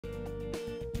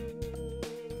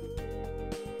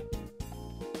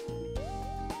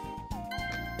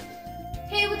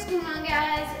what's going on,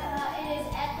 guys? It is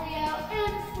Eckleo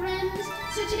and friends.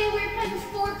 So today we're playing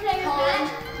 4-player match.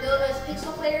 Known as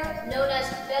Pixel Player, known as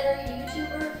Better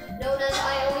YouTuber, known as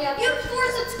I only have... You have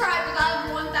 4 subscribers. I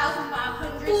have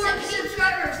 1,500. 4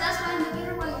 subscribers. That's why I'm the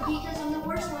better one, because I'm the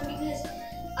worst one, because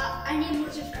I need more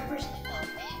subscribers.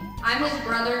 I'm his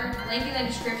brother. Link in the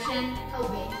description.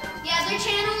 Yeah, their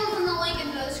channel is in the link in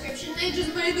the description. They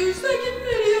just made their second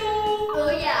video. Oh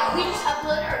yeah, we just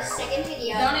uploaded our second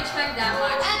video. Don't expect that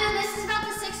much. And then this is about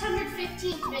the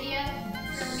 615th video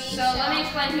for me. So let me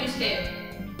explain who's who.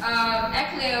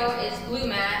 Eckleo is blue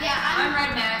Matt. Yeah, I'm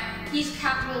red Matt. He's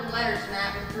capital letters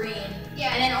Matt with green.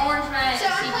 Yeah. And then orange Matt So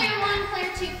is I'm CPU. player 1,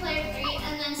 player 2, player 3,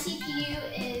 and then CPU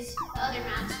is the other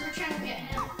Matt. So we're trying to get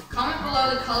him. Comment below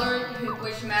the color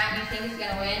which Matt you think is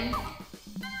gonna win.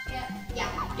 Yeah.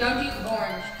 Don't do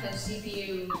orange because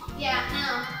CPU. Yeah,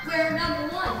 no. We're number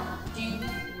 1. Do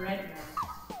red Matt.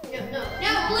 No,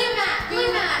 No, blue Matt. Blue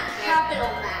Matt.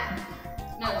 Capital Matt.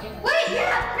 No, do. Wait,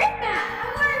 yeah, red Matt.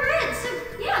 I'm wearing red. So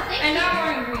yeah, thank And you. I'm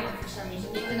wearing green for some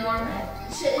reason, even though I'm red.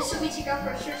 Should we take off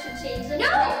our shirts and change them? No,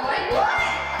 what?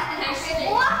 I'm kidding.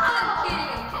 Wow. I'm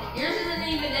kidding. Yours isn't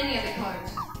even any of the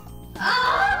colors.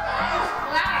 Oh,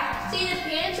 Black. See the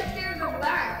pants up there? They're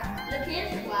black. The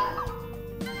pants are black.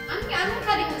 I'm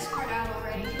cutting this part out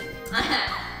already.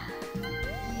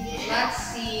 Let's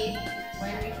see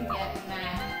when we can get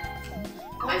Matt.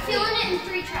 I'm feeling it in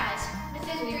 3 tries.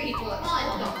 Within 3 people at One.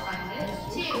 school don't find this.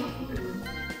 2,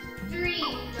 3,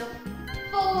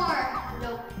 4,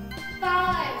 Nope.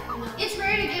 5. No. It's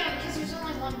rare to get them because there's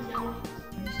only one. No.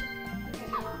 Okay,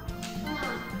 no. Come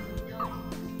on.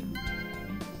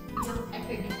 No.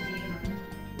 Epic Invader.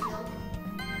 No.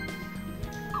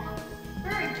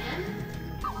 Her again?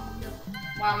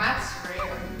 Wow, Matt's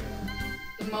rare.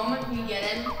 The moment we get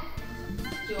him,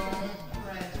 don't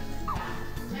red Matt.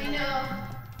 I know.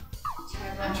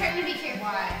 I'm trying to be careful.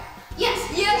 Why? Yes!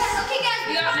 Yes! Okay, guys,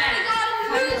 we You got finally Matt. got him.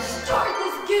 We're gonna start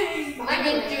this game. I've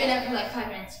been doing that for like 5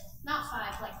 minutes. Not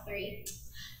 5, like 3.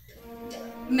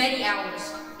 Many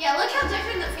hours. Yeah, look how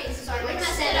different the faces are. Like Look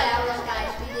at 7 that. hours,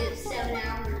 guys. We did 7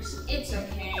 hours. It's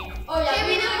okay. Oh yeah. Okay,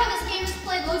 we know how this game is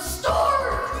played. Let's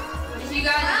start! If you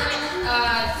guys learn,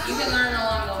 you can learn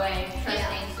along the way. Trust Yeah.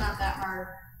 me, it's not that hard.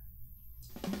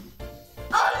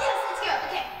 Oh, yes, let's go.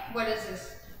 Okay. What is this?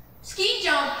 Ski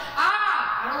jump! Ah!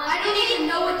 I don't even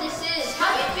know what this is.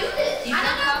 How do you do this? You I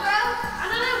don't jump know, up. bro. I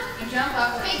don't know. You jump up.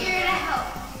 right Figure here. it out.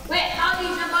 Wait, how do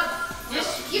you jump up?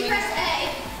 Just You press A.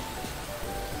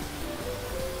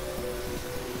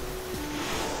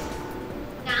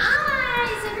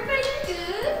 Nice. Everybody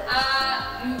good?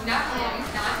 Not him,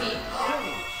 not me.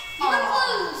 You were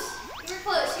close. You were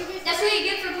close. You were That's what you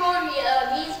get for calling me me's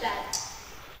bad.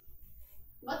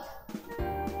 What? The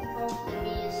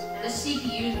me's The bad.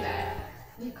 CPU's bad.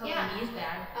 You call Yeah. me is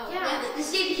bad. Oh, Yeah. yeah. The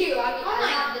CPU. I mean, Oh I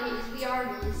my- have the me's. We are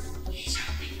me's.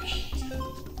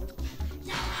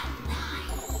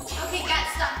 Okay, guys,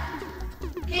 stop.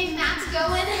 Okay, Matt's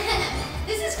going.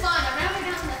 This is fun. I've never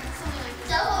done something like this.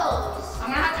 Doubles.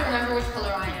 I'm gonna have to remember which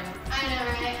color I am. I know,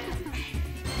 right?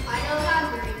 I know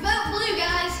I'm green. Vote blue,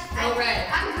 guys. Oh, red.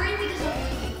 I'm green because I'm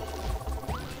blue.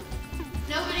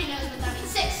 Nobody knows what that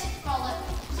means. 6. Call it.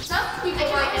 Some people I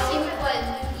might can't know see what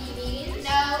nudie means.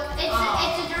 No, It's a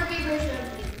derpy version of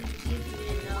nudie, if you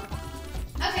didn't know.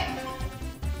 Okay.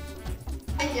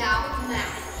 And now,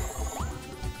 Matt.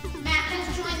 Matt has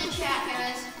joined the chat,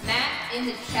 guys. Matt in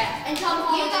the chat. And Tom You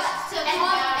Holland. got so And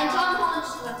bad. Tom Holland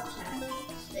just left the chat.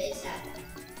 Stay sad.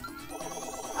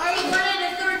 Are you running a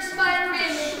 3rd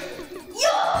Spider-Man movie?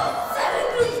 Yo!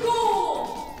 7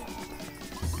 goal!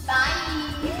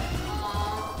 Bye!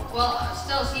 Well,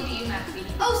 still CPU Matt's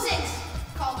beating. Oh, 6.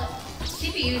 Called it.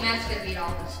 CPU Matt's gonna beat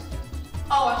all this.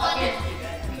 Oh, I thought Under. you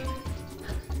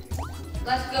good.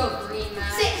 Let's go, green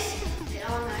Matt. 6. It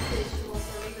automatically is cool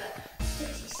for me, but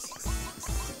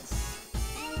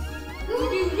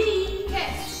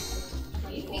 66.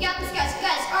 Okay. We got this, guys.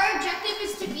 Guys, our objective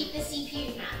is to beat the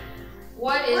CPU, Matt.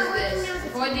 What is We're working this? now.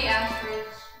 Avoid the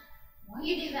asterisks.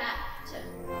 You do that to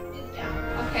move down.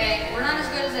 Okay, we're not as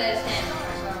good as him,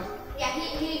 so. Yeah,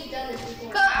 he's done this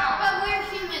before. But we're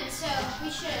human, so we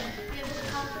should be able to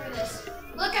come through this.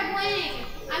 Look, I'm winning.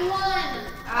 I won.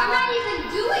 I'm not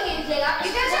even doing anything. You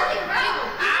guys are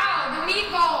Ow, the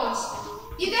meatballs!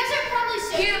 You guys are probably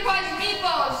so. Peter Pies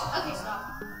meatballs! Okay, stop.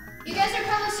 You guys are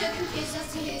probably so confused as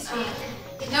to who's who.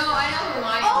 No, I know who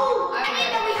I am. Oh, I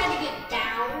didn't know we had to get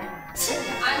down.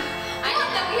 I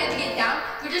didn't know we had to get down.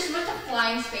 We're just supposed to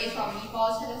fly in space while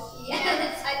meatballs hit us.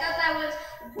 Yes, I thought that was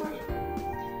important.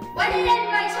 Why didn't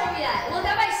anybody tell me that? Look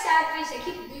at my sad face. I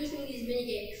keep losing these mini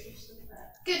games.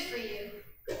 Good for you.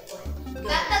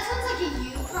 That sounds like a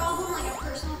you problem, like a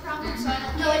personal problem, so I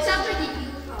don't No, it sounds like a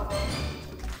you problem.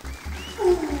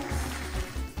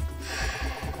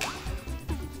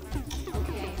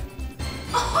 Okay.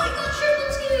 Oh, I got triple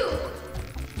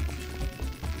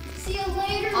 2! See you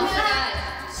later, Also, Matt.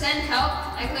 guys, send help.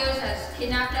 Eckleo has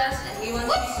kidnapped us and he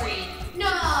wants to be freed. No!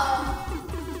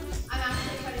 I'm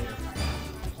actually cutting out part.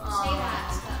 Say that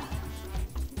stuff.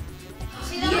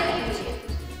 Say that on YouTube.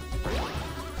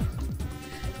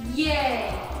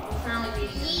 Yay! We're finally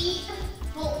beating him. Yeet.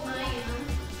 Bolt my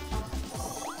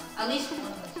At least one of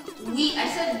us. I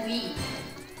said we.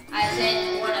 I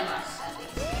said one of us, at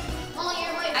least. Well,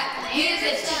 you're right. We as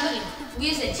a team. We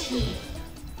as a team.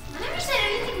 I never said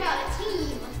anything about a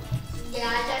team. Yeah,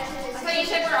 I thought you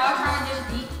said we're all trying to just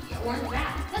beat orange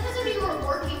back. That doesn't mean we're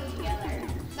working together.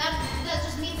 That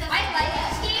just means that I like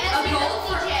this game. As a goal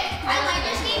for- DJ. I like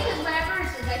this game because whenever it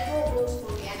says I throw rules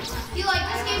for me, I don't have to. You like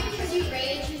this game because you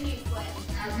rage and you quit.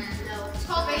 No, it's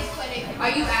called rage quitting. Are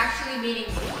you actually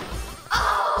beating me?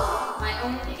 Oh! My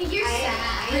own. You're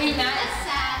sad. Pretty nice. That's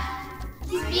sad.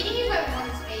 He's beating you by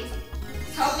one space.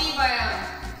 Help me by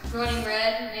voting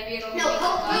red. Maybe it'll. No,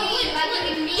 help me by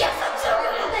giving me. Yes, I'm so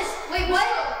good at this. Wait, what?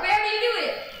 Where do you do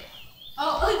it?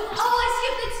 Oh, I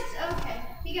skipped it. Okay,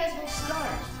 you guys will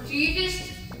start. Do you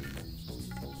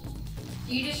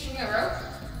just swing a rope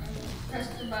and press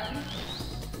the button?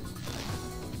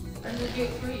 Or does it do it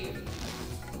for you?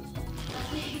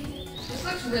 This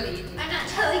looks really easy. I'm not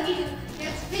telling you.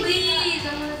 It's big. Please,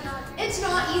 I'm gonna die. It's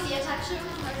not easy. It's actually one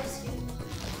of the hardest games.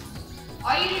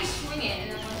 All you do is swing it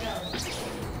and then let go.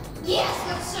 Yes,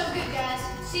 that's so good, guys.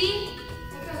 See?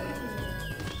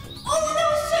 Oh, that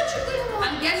was such a good one.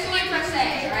 I'm guessing you press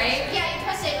A, right? Yeah, you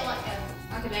press A to let go.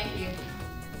 Okay, thank you.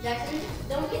 Jackson,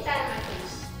 don't get that in my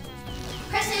face.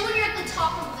 Press A when you're at the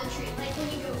top of the tree, like when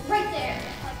you go right there,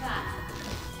 like that.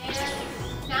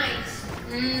 And nice.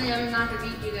 I'm not gonna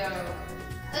beat you though.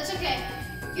 That's okay.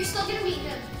 You're still gonna beat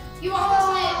him. You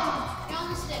almost did. You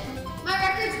almost did. My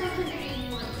record's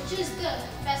 181, which is the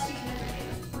best you can ever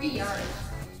do. 3 yards.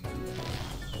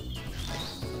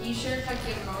 You sure it's like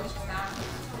the most amount?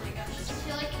 Oh my gosh, I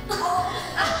feel like.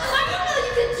 I didn't know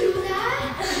you could do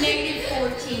that. Negative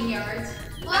 14 yards.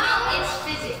 Wow. I mean, it's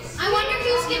physics. I wonder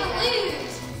who's gonna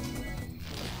lose.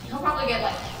 He'll probably get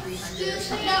like 300 or The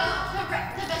something.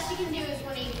 best you can do is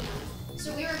 181.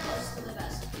 So we were close to the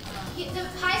best. The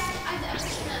highest I've ever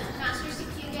seen a Masters you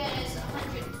can get is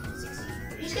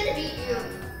 160. He's gonna beat you.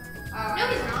 No,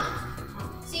 he's not.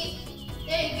 See,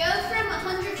 there you go from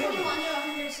 121 to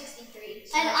 163.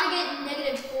 And I get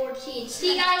negative 14.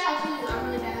 See guys, I told you I'm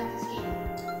really bad at this game.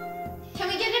 Can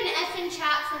we get an F in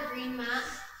chat for Green Mat?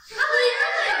 Wow.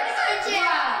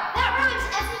 That rhymes,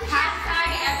 F in chat. Hashtag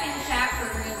F in chat for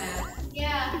Green Man.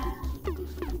 Yeah.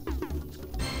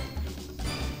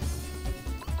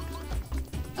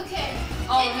 Okay.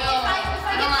 Oh If no. I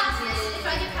don't get like past this, this. if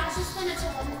I get past this, then it's a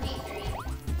 1v3.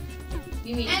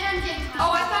 You mean? And I'm getting past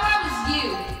Oh, I thought that was you.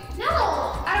 No!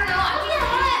 I don't know. What the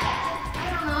heck? I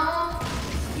don't know.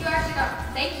 You actually got.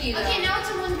 Thank you. Okay, though. now it's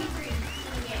a 1v3 in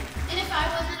the game. And if I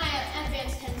win, then I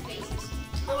advance 10 spaces.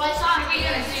 Oh, I saw What are you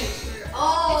gonna do?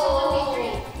 Oh. It's a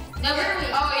 1v3. No, we're.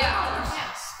 Oh yeah.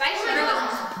 Yeah. Spicy Oh my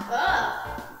girls.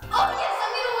 Oh yes,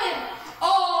 I'm gonna win!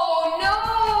 Oh no!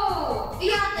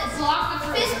 You got this. Block the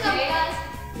first, Fist bump, okay? guys.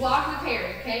 Block the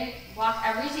parry, okay? Block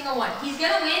every single one. He's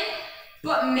gonna win,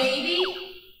 but maybe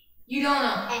you don't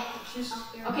know. Just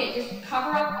okay, just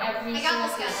cover up every I single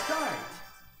got this, thing. guys.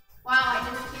 Wow, I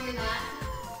didn't hear that.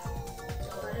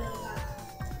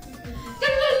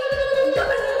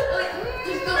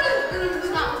 Just go.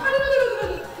 Stop.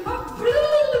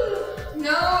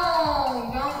 No,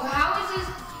 how is this?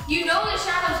 You know the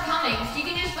shadow's coming, so you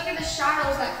can just look at the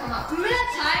shadows that come up. Remember that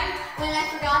time when I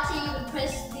forgot to even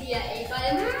press the A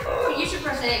button? You should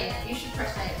press A. You should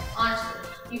press A. Honestly.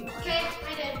 You Okay,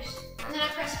 I did. And then I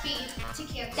press B to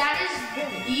cancel. That is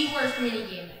the worst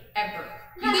minigame ever.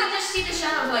 You can just see the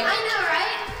shadows like I know,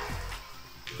 right?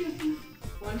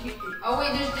 1, 2, 3. Oh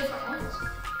wait, there's different ones.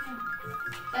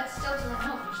 That still doesn't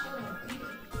help. You're still gonna beat it.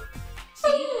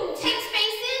 10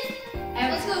 spaces?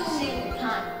 Every Let's go. single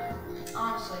time.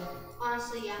 Honestly.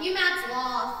 Honestly, yeah. You Matt's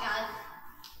lost, guys.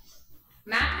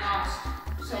 Matt lost.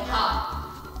 So hot.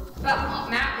 But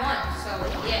Matt won, so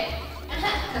yay.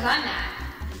 Because I'm Matt.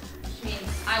 Which means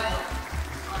I won.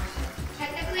 Honestly.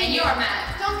 Technically, And you're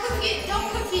Matt. Don't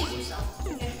confuse yourself.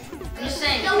 Okay. I'm just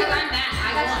saying, Don't- because I'm Matt,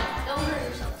 I won. Don't hurt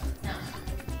yourself. No.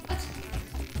 What?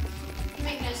 You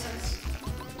make no sense.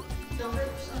 Don't hurt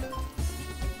yourself.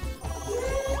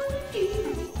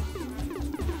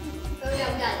 Oh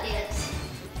yeah, we gotta dance.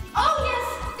 Oh yes,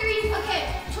 3. Okay,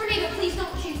 Tornado, please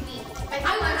don't choose me. I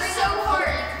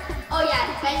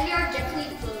Guys, we are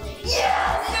definitely floating.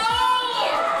 Yes! No!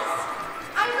 Yes!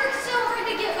 I worked so hard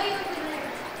to get way over there.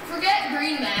 Forget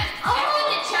green mat. Oh. F in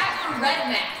the chat for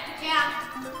red mat. Yeah.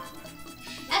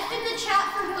 F in the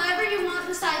chat for whoever you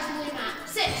want besides blue mat.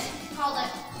 6. Called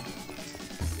it.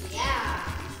 Yeah.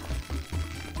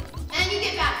 And you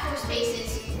get back 4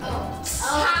 spaces. Oh.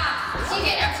 Ha! So you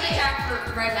get F in the chat for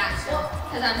red mat still.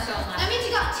 Because I'm so That mad. means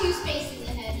you got 2 spaces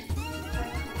ahead.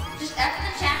 Just F in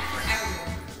the chat for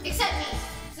everyone. Except me.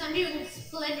 Because I'm doing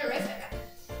splendorific.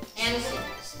 And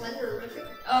Splendorific.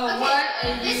 oh, Okay, what?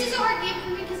 this is a hard game for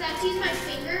me because I have to use my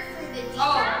finger for the D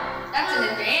Oh, pad. that's an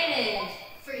advantage.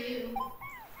 For you.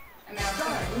 I mean, I'm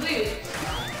going to lose.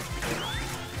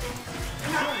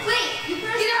 Wait, you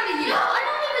press. Get out of here. No, I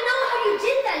don't even know how you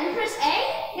did that. You press A?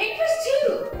 Hey, press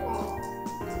 2.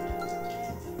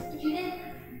 You did?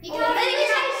 You Oh, got then you it.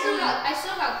 I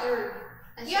still got third.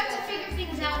 You have to figure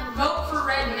things out. Vote for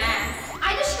red mat.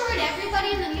 I destroyed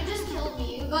everybody and then you just killed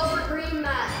me. Go for green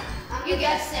mat. You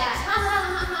get 6. Ha ha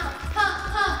ha ha ha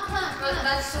ha But ha.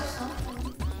 that's so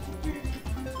something.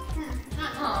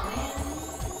 Oh, man.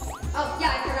 Oh,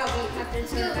 yeah, I forgot we have to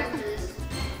turn back to this.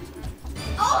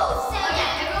 Oh, 7. Okay,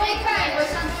 everyone cry.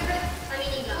 What's on favorite? I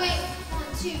mean, you go. Wait, 1,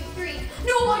 2, 3.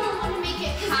 No, I don't want to make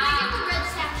it because I get the red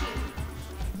statue.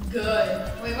 Good.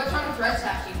 Wait, what's wrong with red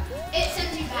statue? It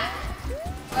sends you back.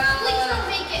 Well, Please don't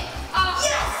make it. Oh.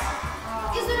 Yes!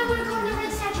 Oh. Because then I would have gotten the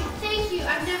red statue. Thank you.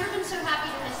 I've never been so happy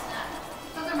to miss that.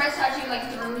 So the red statue like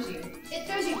throws you.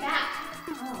 It throws you back.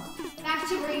 Oh. Back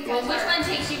to where you Well, guys which were. one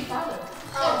takes you farther?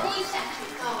 The blue statue.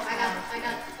 Oh, I got it.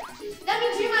 That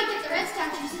means you might get the red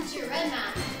statue since you're red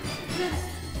man. 5.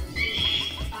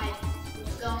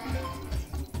 Let's go.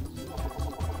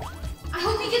 I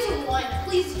hope he gets a 1.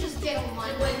 Please just get a 1.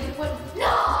 Good one. No!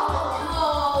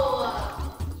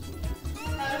 Oh. That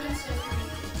would have been so funny.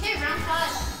 Okay, round 5.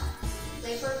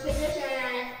 Play for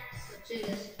position. Let's do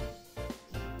this.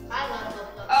 I love it.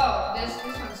 Oh, this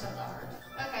one's not that hard.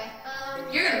 Okay,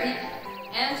 You're gonna beat that.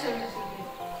 And so does you.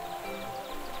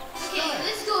 okay,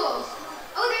 let's go.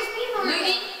 Oh, there's B Mario.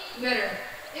 Luigi, better.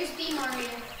 There's B Mario.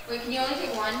 Wait, can you only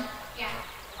take one? Yeah.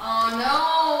 Oh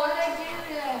no, what did I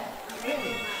do there?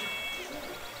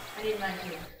 I did mine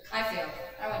too. I failed.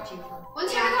 I went too far. One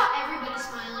time I got everybody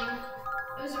smiling.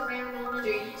 It was a rare moment.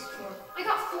 3, 4. I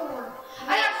got 4. I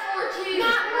got 4 too.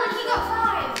 Matt won, he got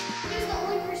 5. He was the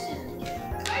only person.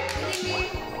 Are you kidding me?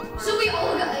 So we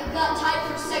all got tied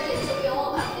for second, so we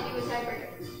all have to do a tiebreaker.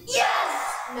 Yes!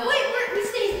 No. Wait, we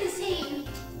stayed the same.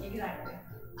 Exactly.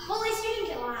 Well, at least you didn't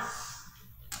get last.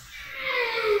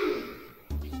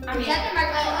 I mean, Is that the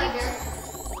microphone right here?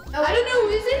 Oh, I don't know,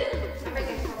 is it? I'm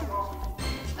breaking the ball.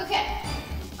 Okay.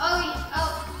 Oh, yeah.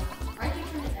 why'd you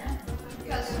turn it down?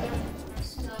 Because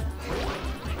it's not.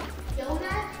 Feel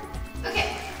that? Okay,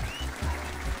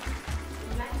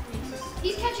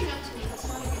 he's catching up to me. That's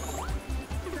not a good thing.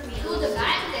 For me. Well, the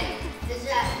bad thing is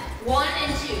that 1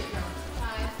 and 2. No. 5.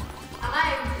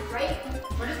 I'm right.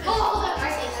 What is this? Oh, hold on.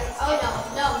 Oh,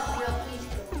 no, please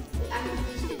go. I mean,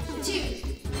 please get 2. 2.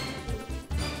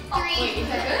 Oh, 3. wait, is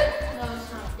that good? No, it's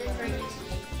not. That's right next to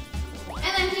me.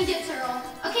 And then he gets a roll.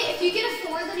 Okay, if you get a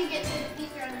 4, then he gets he's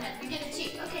thrown ahead. You get a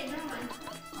 2. Okay, never mind.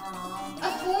 A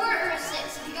 4 or a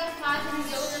 6. If you got a 5, then you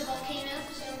go with a volcano.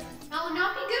 So that would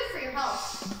not be good for your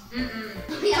health.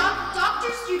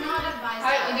 Doctors do not advise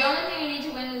that. The only thing you need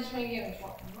to win is when you get a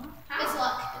 4. It's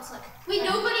luck. It's luck. Wait,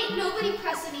 nobody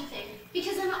press anything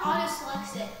because then it auto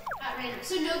selects it at random.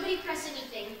 So nobody press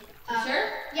anything. Sure?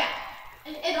 Yeah.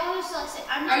 It auto selects it.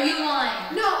 I'm Are you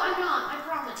lying? No, I'm not. I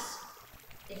promise.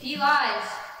 If he lies,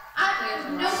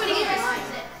 Nobody He's presses lying.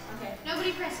 it. okay.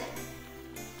 Nobody press it.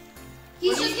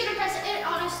 He's What do just gonna press it. It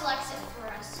auto selects it for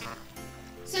us.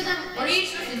 So then. What are you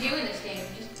supposed to do in this game?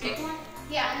 Just pick one?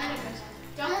 Yeah, and then it goes.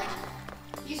 Don't.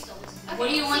 You still listen. Okay, What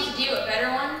do you want see? to do? A better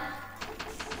one?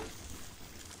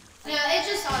 No, it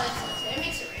just auto selects it. It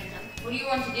makes it random. What do you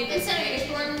want to do? The Instead of biggest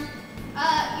one?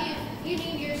 You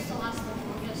need yours to last the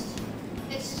longest.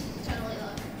 It's totally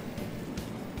luck.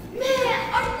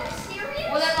 Man, are you serious?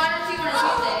 Well, then why don't you want to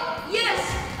use it? Yes!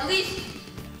 At least.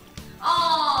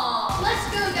 Oh. Let's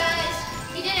go, guys.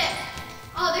 We did it.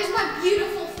 Oh, there's my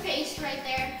beautiful face right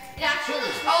there. It actually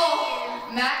looks really Oh,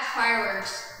 Max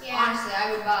fireworks. Yeah. Honestly,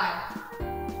 I would buy.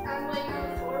 I'm waiting on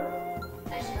the floor.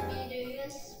 I shouldn't be doing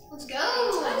this. weird. Let's go. I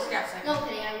just got second. No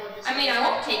kidding, I love this. I mean, I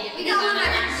won't take it We because got I'm one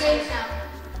an right Max. games now.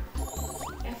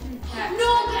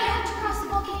 No, but I have to cross the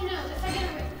volcano. If I get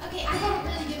okay, I got a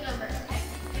really good number. Okay,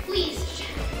 please.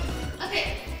 Okay,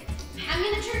 I'm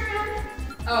gonna turn around.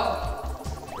 Oh,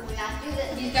 We gotta do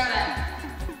this. he's got a.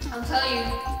 I'll tell you.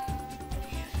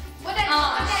 What did I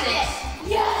get? 6.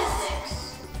 Yes. 6.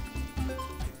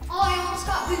 Oh, I almost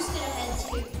got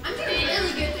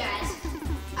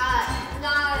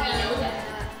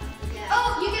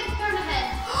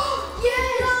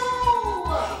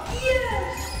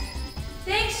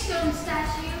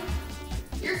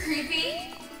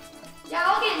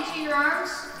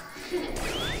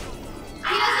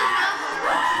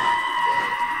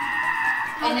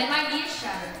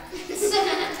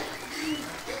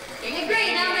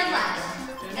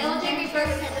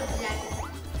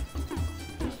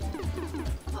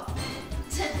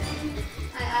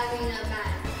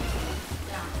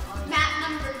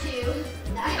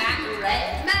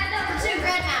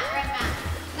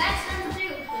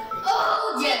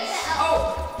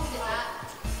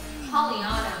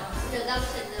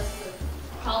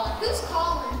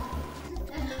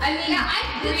I mean, yeah,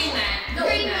 I green that.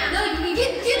 Green that. No, you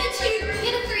get a 2.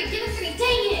 Get a 3. Get a 3.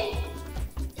 Dang it.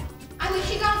 I wish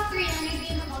you got a 3 and then you'd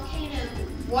be in the volcano.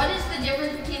 What is the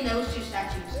difference between those two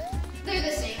statues? They're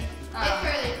the same.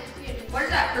 What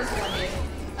does that purple one do?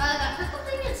 That purple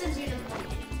thing, it sends you to the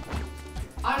volcano.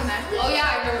 Automatically? Oh yeah,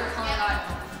 I remember. Oh my god.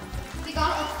 We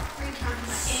got it 3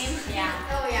 times that game. Yeah.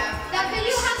 Oh yeah. That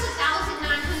video has 1,900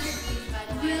 views, by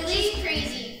the way. Really? It's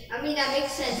crazy. I mean, that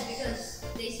makes sense because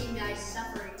they see nice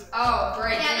suffering. Oh,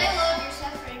 great. Yeah, they love your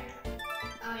suffering.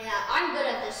 Oh yeah, I'm good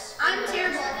at this. I'm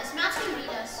terrible at this. Matt's gonna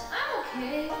beat us. I'm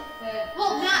okay.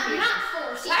 Well, Matt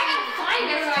 4. I got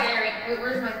 5 expiring. Wait,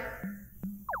 where's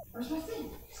my thing?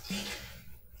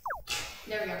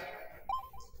 There we go.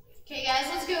 Okay, guys,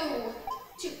 let's go.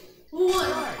 2, 1.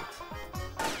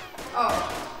 Oh.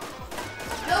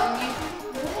 Nope.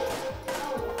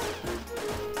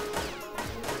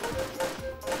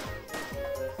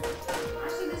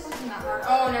 Actually, this isn't that hard.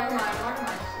 Oh, never mind. What am I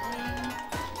saying?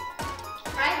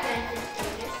 I invented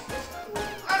this. It's cool.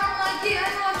 I don't like it. I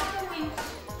lost points.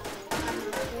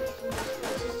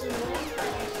 It's just annoying, but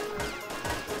it's fun.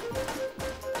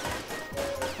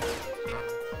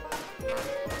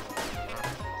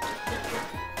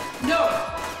 No.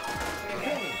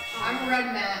 I'm red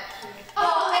Matt.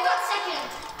 Oh, I got 2nd.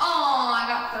 Oh, I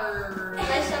got 3rd.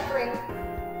 Nice suffering.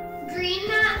 Green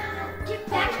Matt, get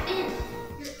back in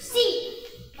your seat.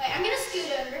 Wait, I'm gonna scoot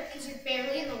over because you're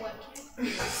barely in the webcam.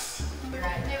 You're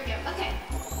right. There we go. Okay.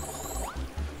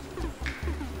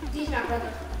 He's my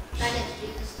brother. I didn't do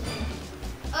this to him.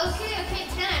 Okay,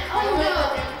 10. Oh no,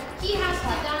 he has to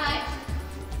die.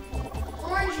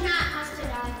 Orange Matt has to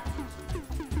die.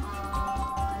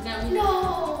 No. No.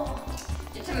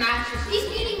 It's a master. He's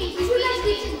beating me. He's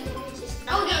beating me.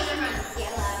 Oh no, never mind.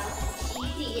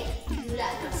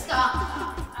 Stop.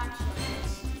 Actually,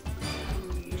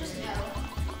 just no.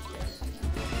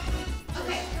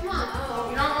 Okay, come on.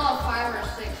 You don't roll a 5 or a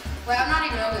 6. Wait, I'm not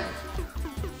even over.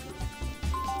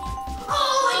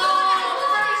 Oh my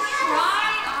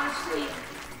god! Honestly.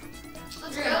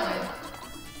 Let's You're go. gonna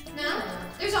win. No?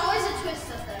 There's always a twist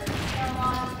up there. There are a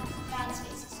lot of bad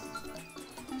spaces.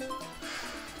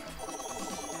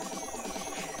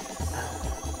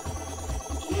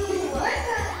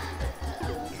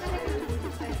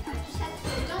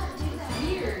 Don't do that.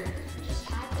 Weird.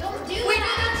 Don't do Wait, that.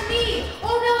 no, that's me.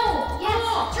 Oh no. Yes.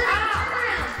 Oh, Turn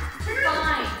around. Turn around.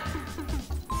 Fine.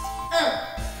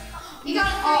 You got a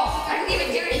 3. Oh, I didn't even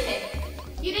do anything.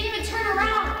 You didn't even turn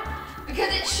around. Because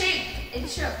it shaked. It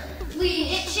shook.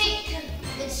 Please, it shake.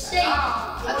 It's safe.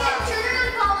 Oh. Okay, turn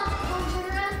around, Colin. Turn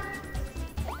around.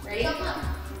 Ready? Come on.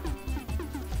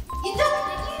 You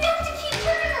have to keep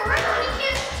turning around. You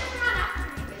can't turn around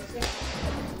after.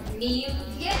 Me.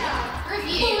 Yeah.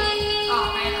 Review. Oh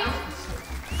man.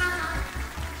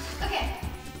 Okay.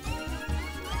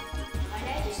 Why did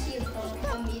I just see a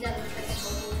Pokemon me that looks like a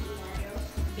Pokemon Mario?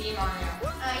 Be Mario.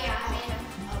 Yeah, I made him.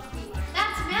 Oh, be Mario.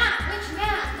 That's Matt. Which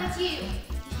Matt? That's you.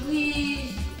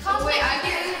 Please. Cosmic Wait, I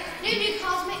compares. can. No,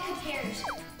 Cosmic compares.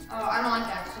 Oh, I don't like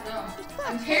that. So no.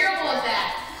 I'm terrible at that.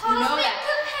 You know Cosmic that.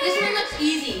 This one looks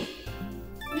easy.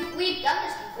 We've done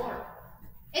this before.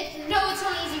 No, it's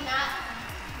not easy, Matt.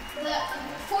 The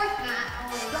 4th Matt.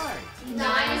 Start. 9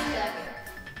 seconds.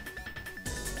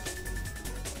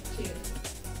 2.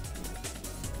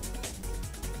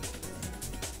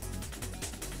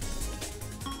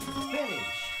 Finish.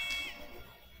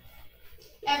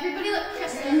 Everybody look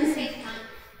Kristen at the same time.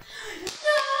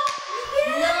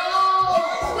 No.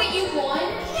 Wait, you won?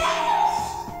 Yes!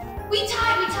 We tied.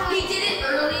 He did it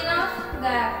early enough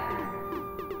that.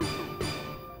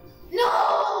 No!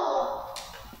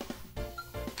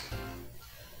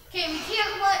 Okay, we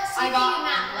can't let CPU I got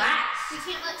Matt last. We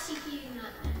can't let CPU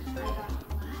Matt I got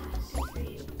last.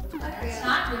 That's It's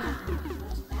not good.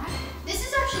 This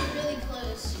is actually really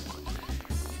close.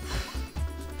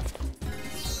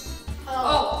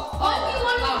 Oh. You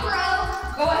want me, bro?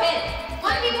 Go ahead.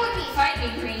 1v1 Fight me,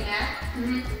 Green Matt.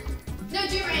 No,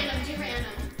 do random.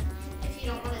 If you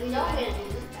don't want to We do know we're it. gonna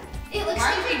do that. It looks Why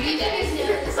like would you do you're that? doing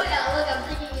it. So yeah, look, I'm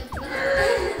thinking it's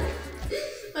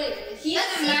Wait, He's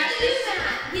Let's a see master. you do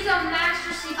that. He's a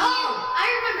master CPU. Oh, I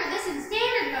remember this in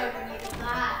standard mode when you did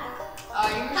that. Oh,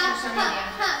 you're gonna show me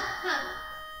again.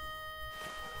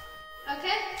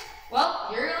 Okay? Well,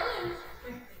 you're gonna lose.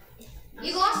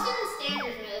 You lost it in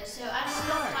standard mode, so I don't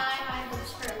know how I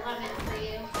hopes for 11 for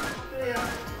you.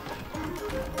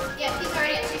 Yeah, he's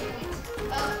already at 2 points.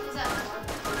 Oh, he's at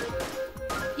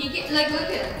 4. He get like look at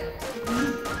him.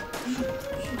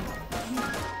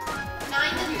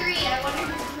 9 to 3. I wonder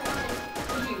who's going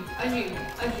to win. A you.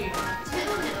 I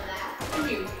don't know that. A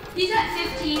you. He He's at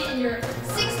 15 and you're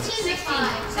 16 to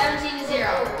 5. 17 to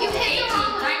 0. You hit 18, the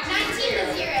wrong one. 19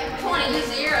 to 0. 20 to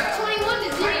 0. 21 to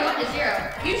 0. 21 to 0.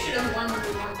 You should have won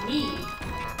me.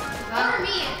 Or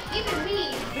me. Even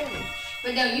me.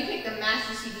 But no, you picked the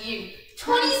master CPU.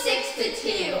 26 to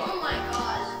 2. Oh my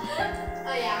gosh.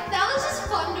 Oh yeah. That was just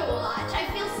fun to watch. I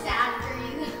feel sad for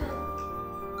you.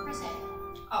 Press A.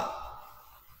 Oh.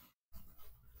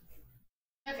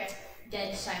 Okay.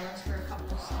 Dead silence for a couple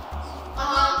of seconds.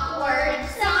 Awkward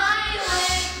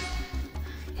silence.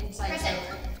 Inside Press joke.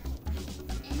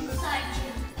 A. Inside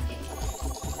joke. Okay.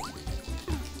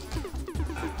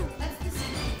 That's the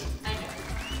secret. I know.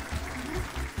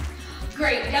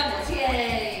 Great doubles,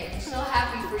 yay! I'm so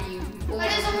happy for you. But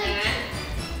it's only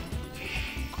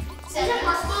Is it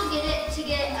possible to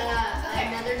get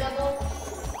another double?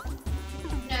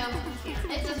 No, you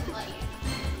can't. It doesn't let you.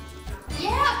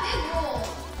 Yeah, big roll.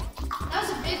 That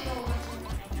was a big roll.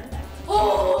 I know that.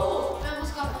 Oh! I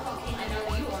almost got the volcano. I know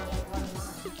you are, but what am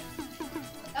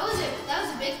That was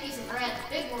a big piece of bread.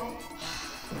 Big roll.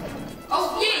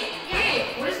 Oh,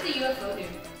 yay! What does the UFO do?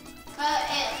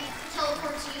 It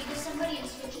teleports you to somebody and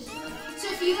switches you. So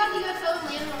if you got the UFO and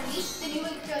landed on me, then you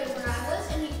would go to where I was,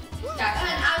 and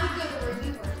I would go to where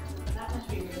you were. That must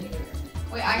be really weird.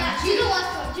 Wait, I Yeah, can do the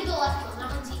left one. Do the left one. That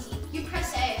one's easy. You press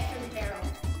A for the barrel.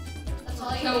 That's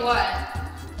all you do. So what?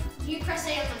 You press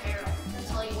A on the barrel.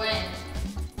 That's all you do.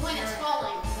 When it's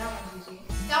falling. That one's easy.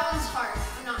 That one's hard.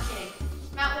 I'm not kidding.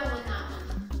 Matt will win that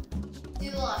one. Do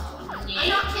the left one. Yeah. I'm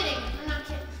not kidding. I'm not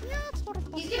kidding.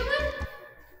 He's gonna win?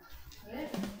 Good.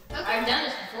 Okay. I've done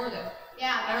this before though.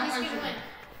 Yeah, I don't he's want gonna to. win.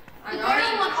 I The already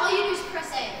barrel one, all you do is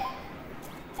press A.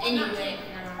 and you win.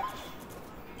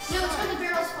 No, it's when the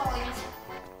barrel's falling.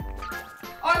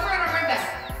 Oh, I forgot our red back.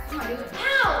 What am I doing?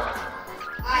 Ow!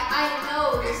 I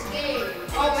know this game.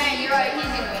 Oh man, you're right. He's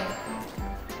gonna win.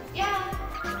 Yeah.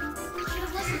 You should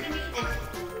have listened to me.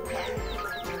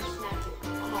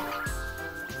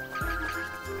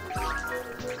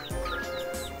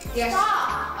 Yes.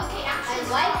 Stop. Okay, I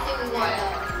actually, like stop. doing that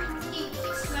though. He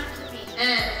smacked at me.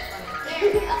 And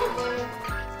There.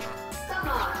 Come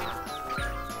on.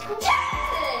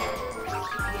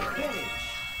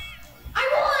 I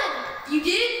won! you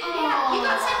did? Yeah, you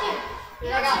got second. You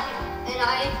And got second. I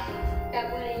got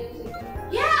what I usually do.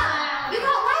 Yeah, we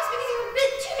got last because you were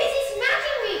too busy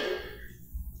smacking me.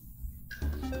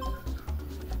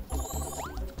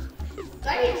 I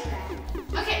need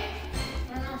that. Okay,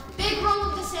 I don't know. big roll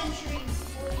of the century,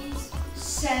 boys.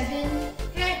 7.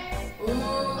 Okay, Ooh.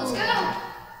 let's go.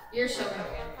 You're so gonna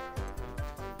win.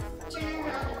 Turn it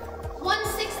around.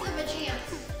 1/6 of a chance.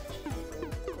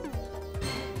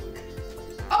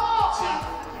 Oh!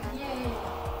 Yay.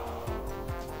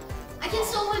 I can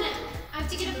still win it. I have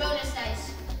to get a bonus dice.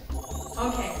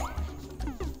 Okay.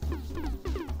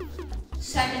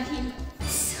 17.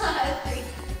 3.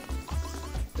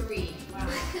 3. Wow.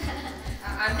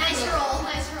 I Nice feel, roll,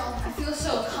 nice roll. I feel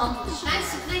so accomplished.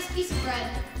 Nice piece of bread.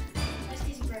 Nice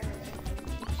piece of bread right there.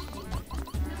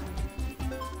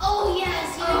 Oh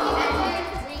yes, you didn't get that.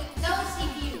 That was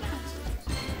CPU.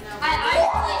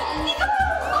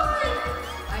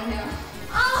 I know.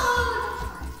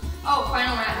 Oh! Oh,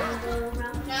 final round.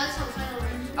 No, that's not final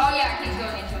round. Oh yeah, he's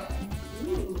going into it.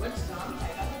 Ooh, what's zombie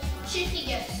type? Shifty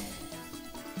gifts.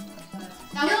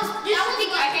 No, just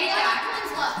I hate the that. left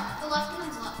one's left. The left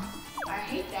one's left. I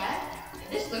hate that.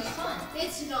 This looks fun.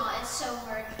 It's not, it's so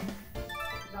hard.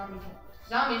 Zombie type.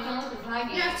 Zombies don't look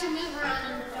at You have to move around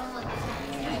and don't let this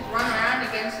Just run around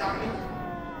against zombies.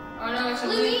 Oh no, it's a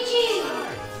Luigi!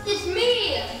 It's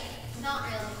me! Not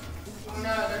really. Oh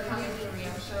no, they're coming for me.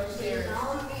 I'm so scared.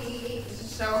 Zombie. This is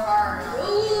so hard.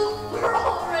 Ooh, we're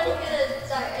already gonna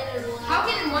start ending one. How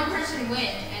can one person win?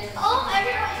 And Oh,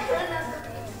 everybody's running after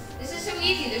me. this is so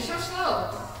easy. They're so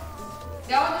slow.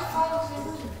 They all just follow the same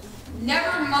person.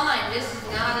 Never mind. This is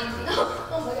not easy.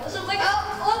 Oh my gosh, oh my god.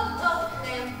 Oh,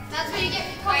 damn. That's what you get.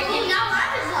 Wait, Oh, now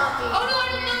I'm a zombie. Oh no, I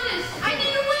didn't know this. I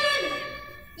need to win!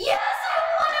 Yes, I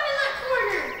won him in that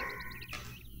corner!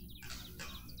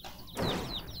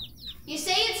 You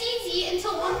say it's easy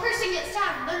until one person gets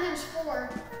tapped, then there's 4. 4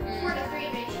 to 3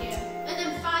 ratio. And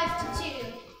then 5 to 2.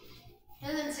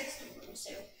 And then 6 to 4 to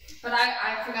 2. But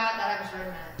I forgot that I was red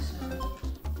mad. So.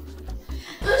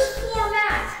 There's 4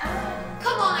 mats.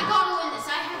 Come on, I gotta win this.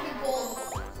 I have the gold.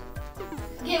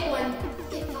 Get 1.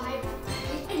 Get 5.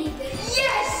 Get anything.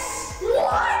 Yes!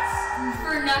 What?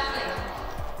 For nothing.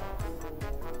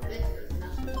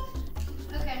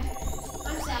 Okay.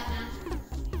 I'm sad now.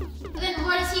 And then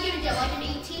what is he gonna get? Like an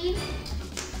 18?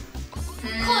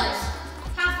 Close.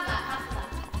 Half of that.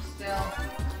 Still.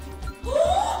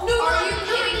 No, Are you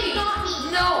kidding me? Not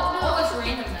me. No. Oh, it's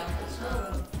random though.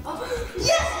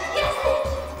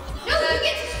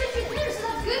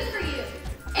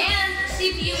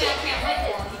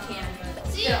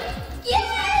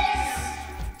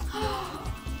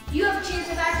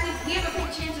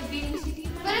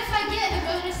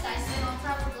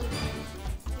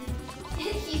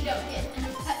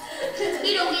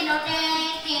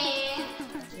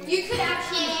 You could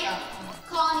actually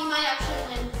call and you might actually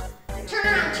win. Turn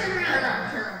around, turn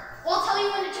around. Well, I'll tell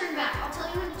you when to turn back. I'll tell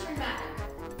you when to turn back.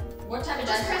 What type of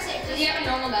Just dice? press it. Does he have a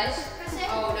normal dice? Press it.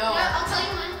 Oh no. Yeah, I'll tell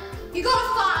you when. You go to 5.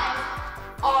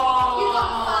 Oh. You go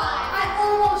to 5. I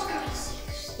almost got a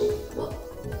 6.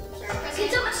 Sorry, press Can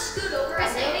it. someone scoot over?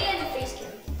 Press I'm it. aiming at the face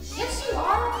cam. Yes, you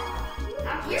are.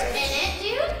 You're in it,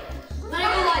 dude. When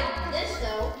I go like this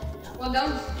though. Well,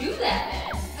 don't do that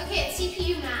then. Okay, it's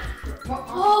CPU map.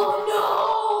 Oh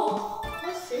no!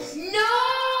 What's this? No. We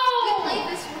played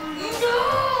this one.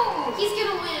 No. He's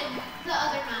gonna win the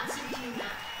other map, CPU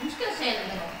map. I'm just gonna stay in the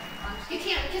middle. You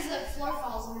can't because the floor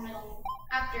falls in the middle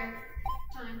after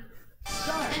time.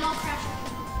 Sorry. And I'll crash.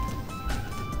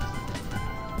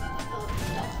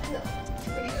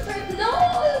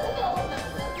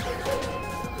 What?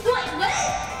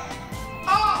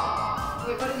 Oh.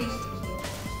 Wait, what are these things do?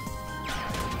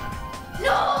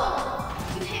 No!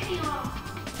 You hit me off.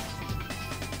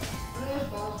 What do those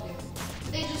balls do?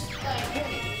 They just like.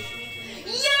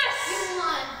 Yes. You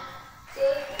won.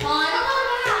 Fun. Come on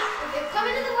back. Come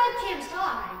into the webcam.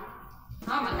 Stop.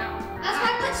 Oh my god. That's why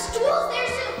I put stools there.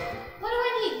 So what do I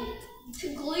need? To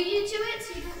glue you to it so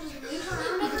you don't just move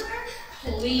around everywhere?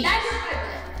 Please. That's your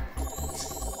favorite.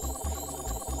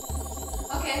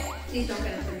 Okay. Please don't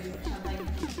get a 30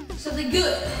 or something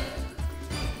good.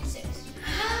 6.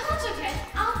 That's okay.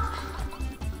 I'll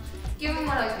Give him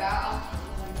what I got.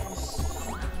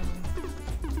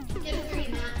 get a 3,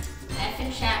 Matt. F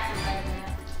in chat for red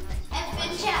Matt. F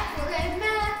in chat for red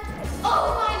Matt.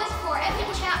 Oh, -4. F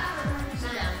in chat for red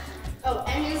Matt. Oh,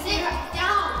 and you Sit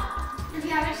down. if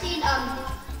you haven't seen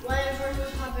when it first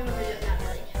was popular video, not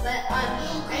really, but I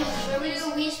showed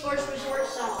you Wii Sports Resort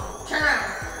song. Turn around.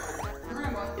 Turn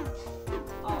around, boy.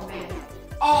 Oh man.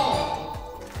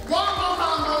 Oh. Wombo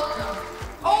combo. No.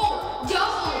 Oh,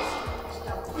 doubles.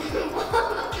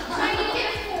 Trying to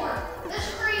get 4. That's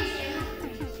crazy.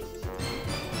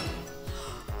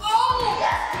 Oh.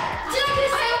 Did I get a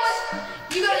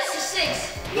 6? You got us to 6.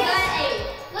 You got an 8.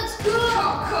 Let's go.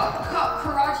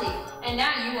 Karate. And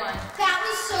now you won. That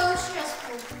was so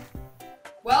stressful.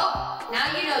 Well, now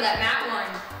you know that Matt won,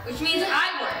 which means I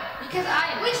won because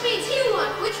I am. Which means he won.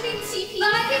 Which means CP.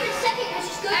 But I give it second, I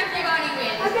just go. Everybody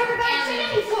wins. I've never gotten And-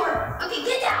 second before. Okay,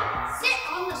 get down. Sit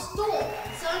on the stool.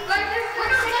 Son, But I've never we're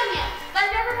gotten not second. done yet.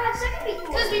 I've never gotten second before.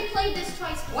 Because we played this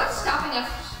twice. What's stopping us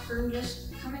from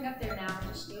just coming up there now and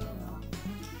just stealing them all?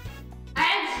 I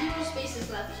have 0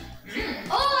 spaces left.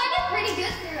 Oh, I did pretty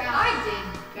good throughout. I did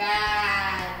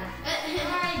bad. Yeah.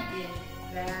 I did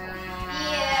bad.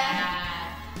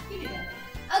 You did that.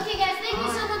 Okay, guys, thank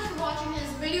you so much for watching this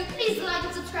video. Please like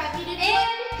and subscribe if you did.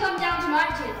 And come down to my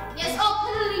channel. Yes, I'll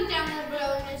put a link down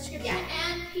below in the description.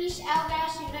 And peace out,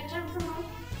 guys. See you next time from